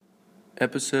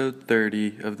Episode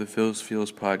 30 of the Phil's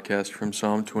Feels podcast from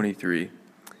Psalm 23.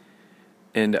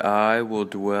 And I will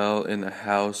dwell in the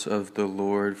house of the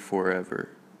Lord forever.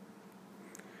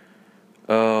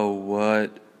 Oh,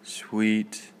 what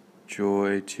sweet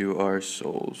joy to our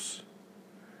souls,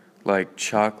 like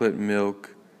chocolate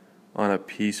milk on a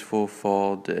peaceful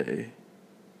fall day.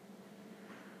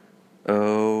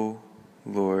 Oh,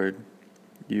 Lord,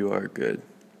 you are good.